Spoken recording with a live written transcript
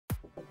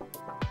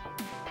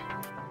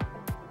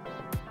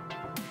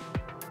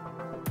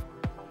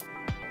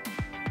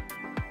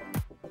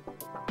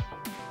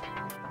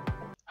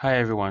Hi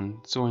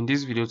everyone, so in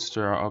this video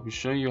tutorial I'll be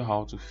showing you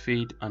how to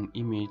fade an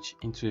image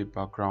into a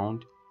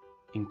background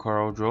in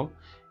Coreldraw.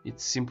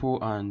 It's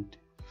simple and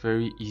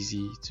very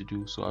easy to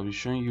do, so I'll be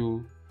showing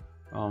you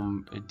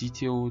a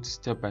detailed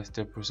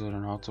step-by-step process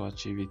on how to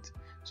achieve it.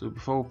 So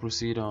before we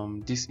proceed,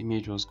 this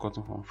image was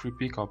gotten from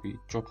FREEPIK. I'll be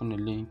dropping a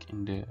link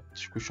in the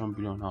description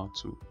below on how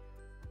to,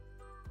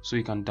 so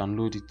you can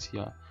download it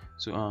here.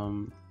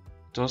 So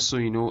just so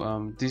you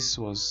know, this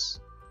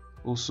was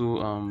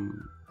also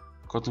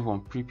gotten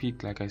from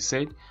FREEPIK, like I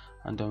said,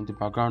 and the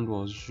background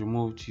was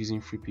removed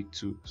using FREEPIK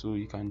too. So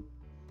you can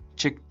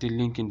check the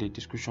link in the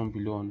description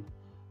below on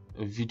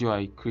a video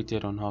I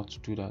created on how to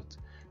do that.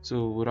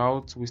 So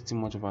without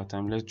wasting much of our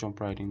time, let's jump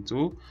right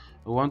into.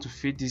 I want to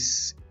feed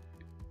this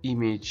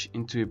image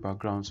into a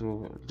background,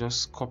 so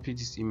just copy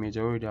this image.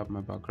 I already have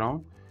my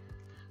background,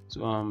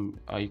 so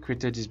I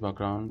created this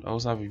background. I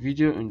also have a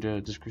video in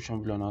the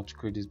description below on how to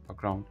create this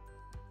background,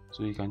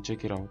 so you can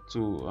check it out.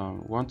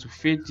 So want to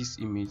fade this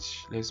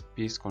image. Let's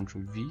paste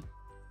Ctrl V.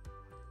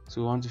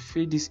 So we want to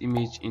fade this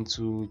image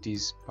into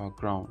this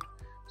background.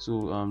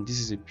 So this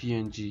is a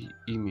PNG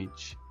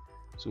image,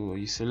 so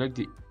you select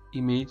the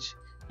image,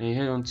 then you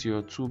head on to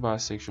your toolbar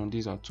section.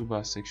 These are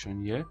toolbar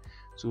section here,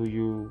 so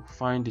you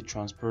find the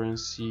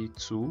transparency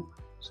tool.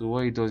 So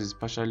what it does is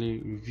partially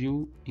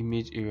reveal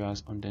image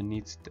areas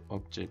underneath the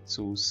object,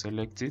 so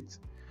select it.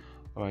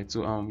 Alright,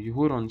 so you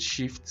hold on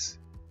Shift,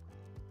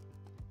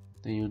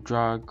 then you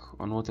drag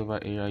on whatever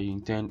area you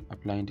intend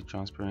applying the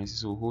transparency.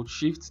 So hold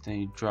Shift, then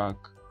you drag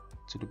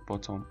to the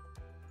bottom.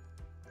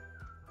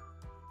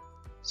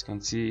 As you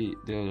can see,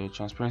 the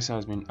transparency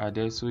has been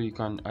added, so you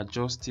can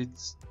adjust it,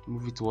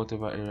 move it to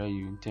whatever area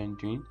you intend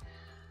doing.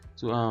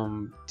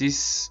 So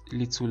this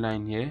little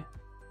line here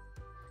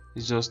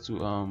is just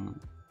to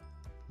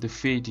the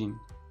fading.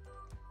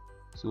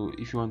 So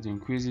if you want to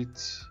increase it,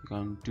 you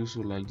can do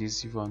so like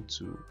this. If you want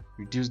to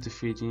reduce the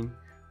fading,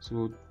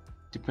 so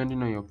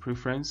depending on your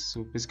preference.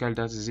 So basically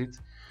that is it.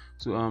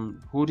 So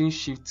holding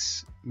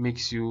Shift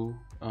makes you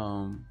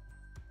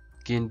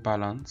gain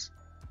balance.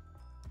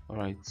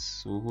 Alright,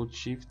 so hold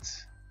Shift.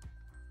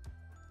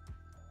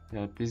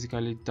 Yeah,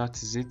 basically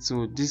that is it.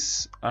 So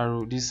this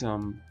arrow, this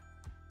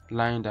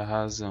line that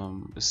has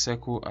a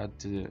circle at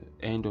the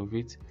end of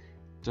it,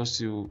 just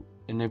to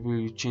enable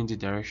you change the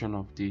direction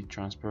of the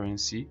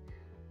transparency.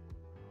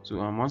 So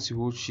once you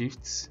hold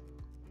Shift,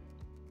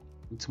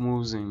 it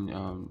moves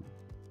in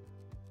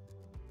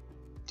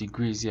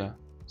degrees here.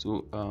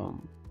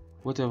 So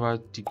whatever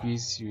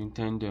degrees you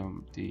intend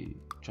the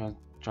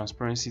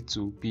transparency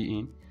to be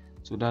in,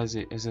 so that's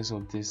the essence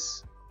of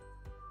this.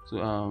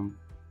 So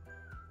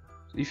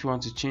if you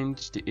want to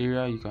change the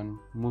area, you can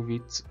move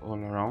it all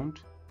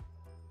around.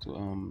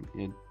 So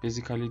yeah,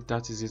 basically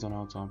that is it on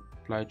how to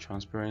apply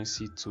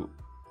transparency to,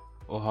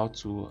 or how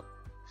to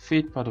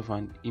fade part of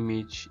an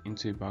image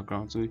into a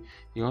background. So you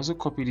can also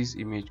copy this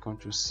image,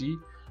 Ctrl C,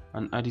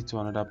 and add it to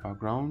another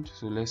background.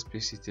 So let's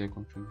paste it here,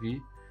 Ctrl V.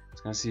 As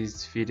you can see,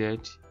 it's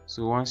faded.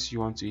 So once you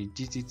want to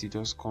edit it, you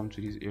just come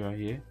to this area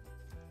here,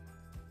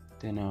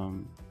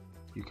 then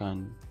you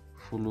can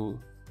follow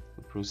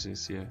the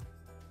process here.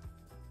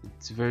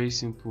 It's very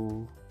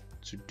simple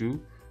to do.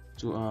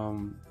 So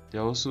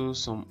there are also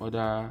some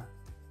other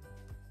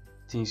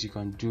things you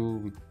can do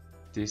with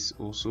this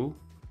also.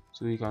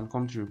 So you can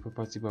come to the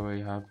property bar where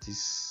you have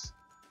this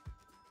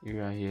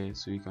area here,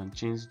 so you can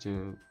change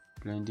the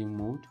blending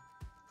mode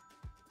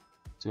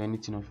to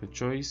anything of your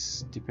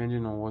choice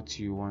depending on what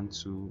you want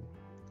to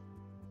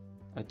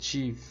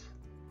achieve.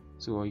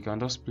 So you can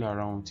just play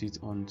around with it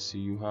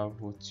until you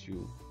have what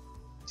you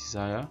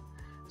desire.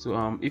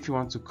 So if you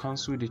want to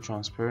cancel the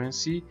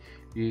transparency,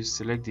 you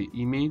select the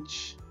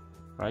image,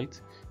 right?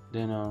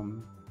 Then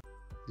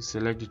you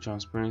select the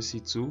transparency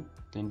tool,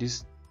 then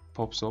this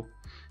pops up.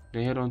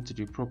 Then head on to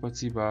the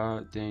property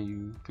bar, then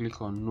you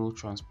click on no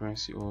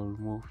transparency or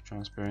remove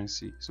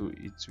transparency, so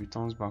it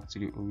returns back to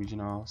the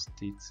original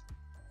state.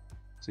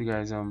 So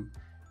guys,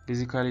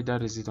 basically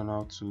that is it on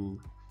how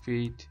to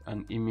fade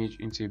an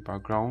image into a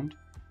background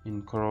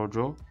in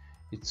Coreldraw.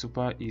 It's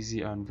super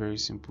easy and very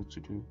simple to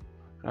do.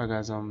 Right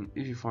guys,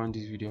 if you found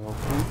this video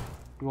helpful,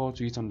 do all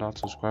to hit on that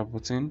subscribe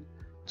button,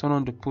 turn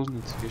on the post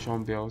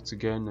notification bell to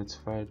get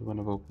notified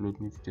whenever I upload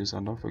new videos,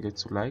 and don't forget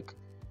to like,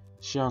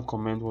 share and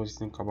comment what you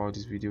think about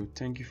this video.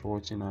 Thank you for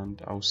watching,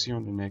 and I'll see you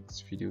on the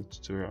next video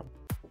tutorial.